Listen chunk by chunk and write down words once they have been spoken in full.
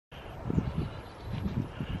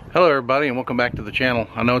Hello everybody, and welcome back to the channel.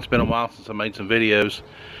 I know it's been a while since I made some videos.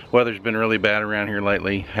 Weather's been really bad around here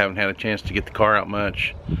lately. Haven't had a chance to get the car out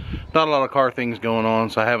much. Not a lot of car things going on,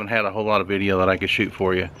 so I haven't had a whole lot of video that I could shoot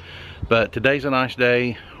for you. But today's a nice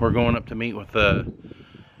day. We're going up to meet with my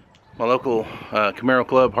local Camaro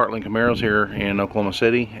club, Heartland Camaros, here in Oklahoma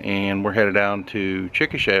City, and we're headed down to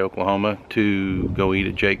Chickasha, Oklahoma to go eat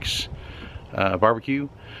at Jake's barbecue.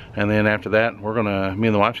 And then after that, me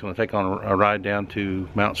and the wife's gonna take on a ride down to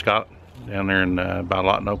Mount Scott down there in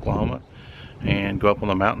Lawton, Oklahoma, and go up on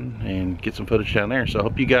the mountain and get some footage down there. So I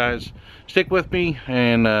hope you guys stick with me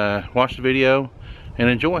and watch the video and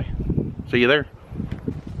enjoy. See you there.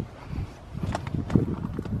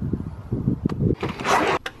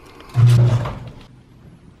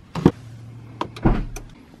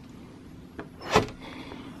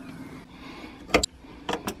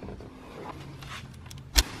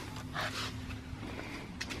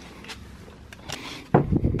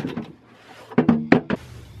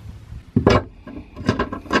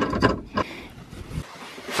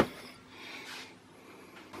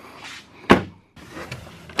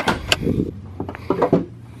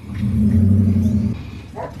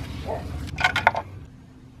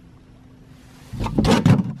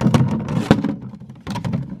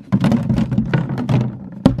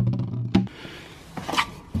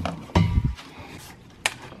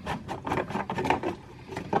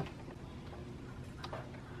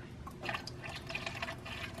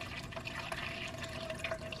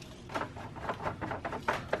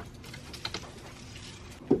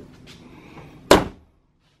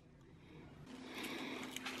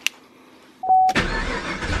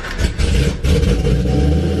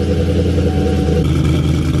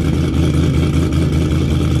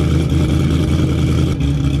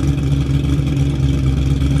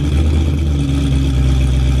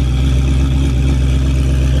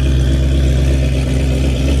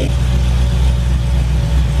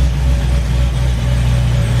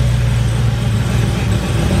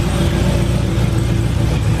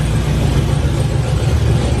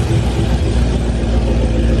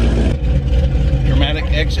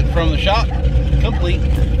 Exit from the shop complete.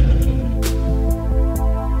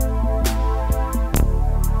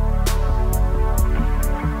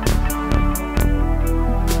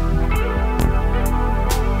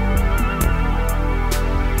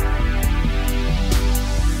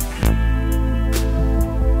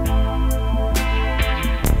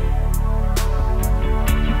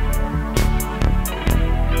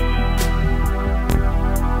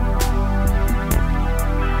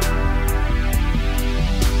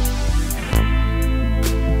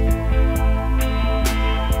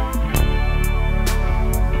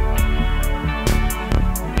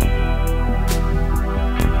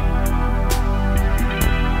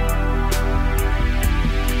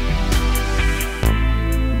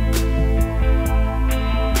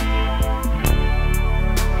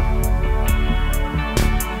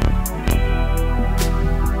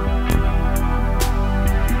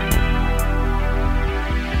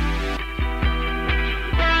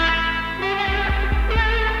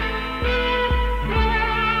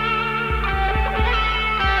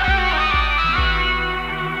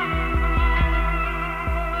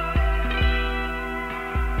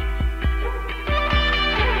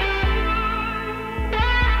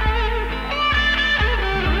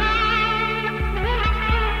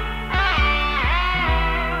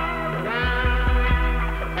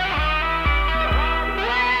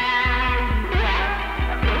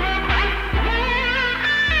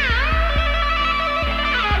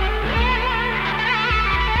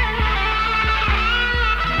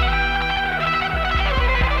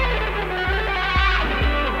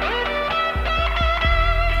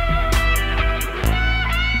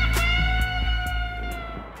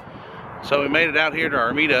 So we made it out here to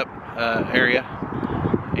our meetup area,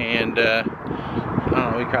 and I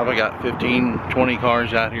don't know, we probably got 15-20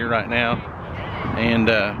 cars out here right now, and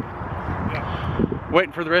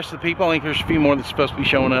waiting for the rest of the people. I think there's a few more that's supposed to be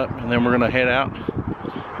showing up, and then we're gonna head out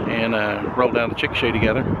and roll down to Chickasha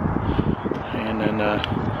together, and then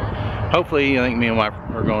hopefully I think me and my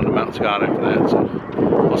wife are going to Mount Scott after that,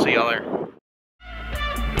 so we'll see y'all there.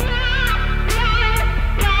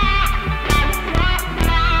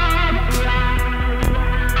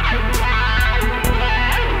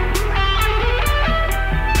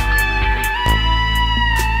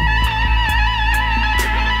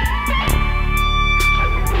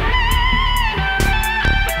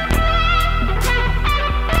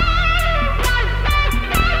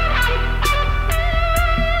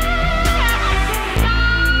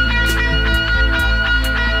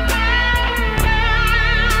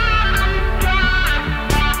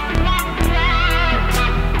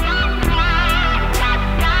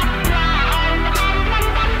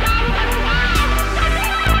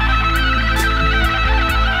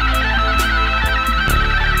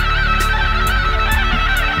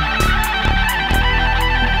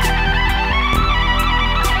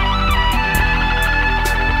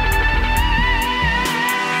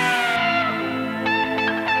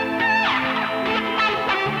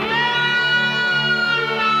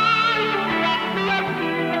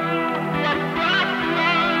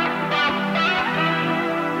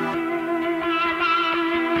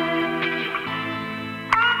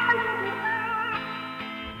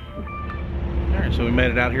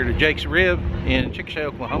 made it out here to Jake's Rib in Chickasha,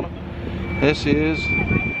 Oklahoma. This is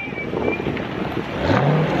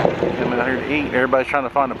coming out here to eat. Everybody's trying to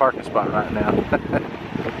find a parking spot right now.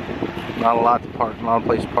 Not a lot to park, not a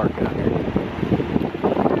place to park out here.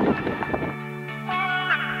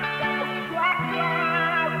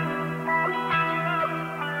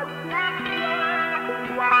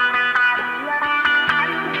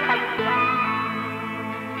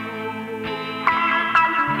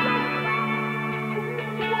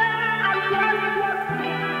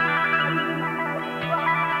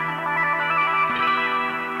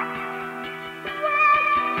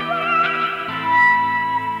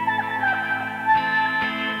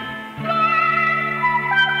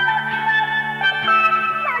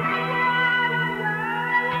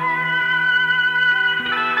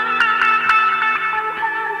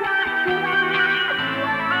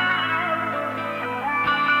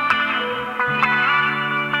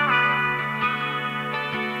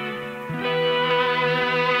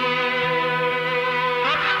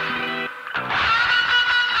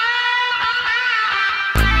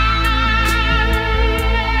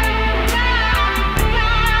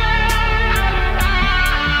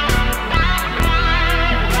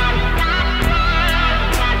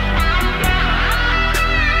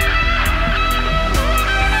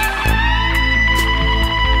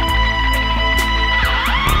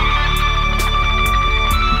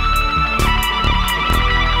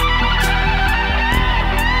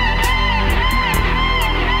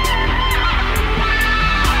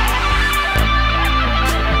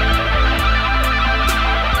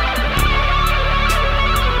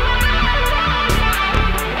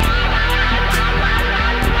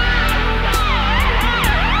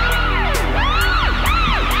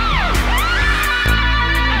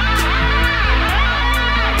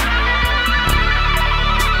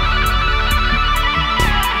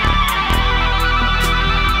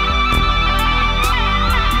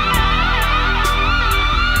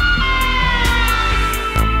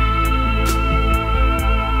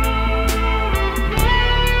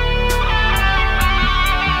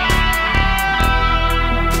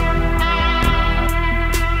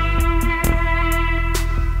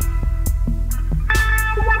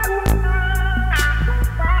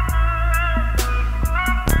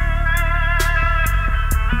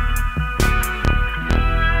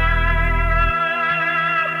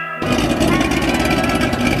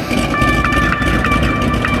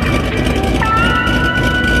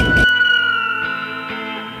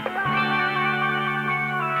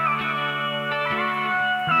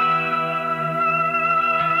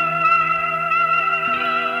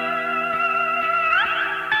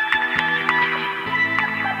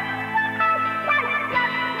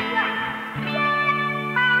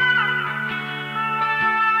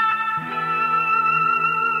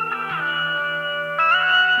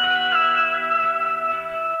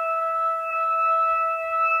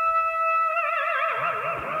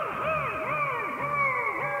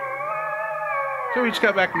 So we just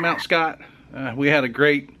got back from Mount Scott. We had a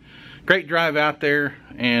great drive out there,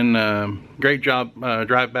 and great job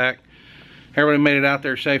drive back. Everybody made it out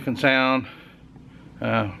there safe and sound.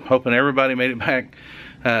 Hoping everybody made it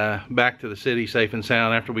back to the city safe and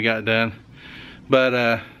sound after we got done.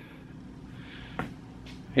 But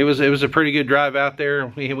it was a pretty good drive out there.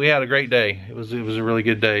 We had a great day. It was a really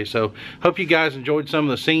good day. So hope you guys enjoyed some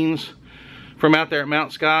of the scenes from out there at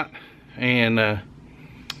Mount Scott, and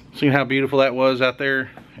seeing how beautiful that was out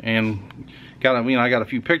there. And I got a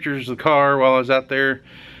few pictures of the car while I was out there.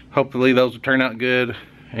 Hopefully those will turn out good.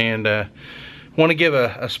 And want to give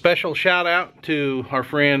a special shout out to our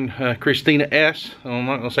friend Christina S. I'm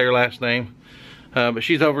not going to say her last name, but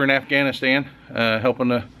she's over in Afghanistan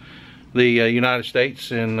helping the United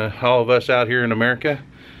States and all of us out here in America,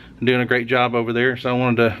 doing a great job over there. So I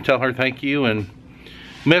wanted to tell her thank you and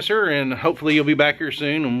miss her, and hopefully you'll be back here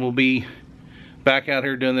soon and we'll be back out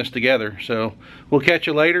here doing this together. So we'll catch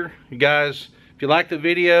you later. You guys, if you like the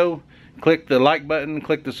video, click the like button,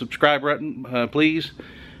 click the subscribe button, please,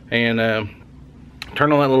 and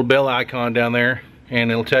turn on that little bell icon down there, and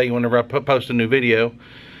it'll tell you whenever I post a new video.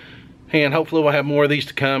 And hopefully we'll have more of these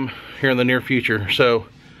to come here in the near future. So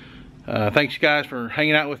thanks you guys for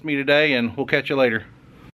hanging out with me today, and we'll catch you later.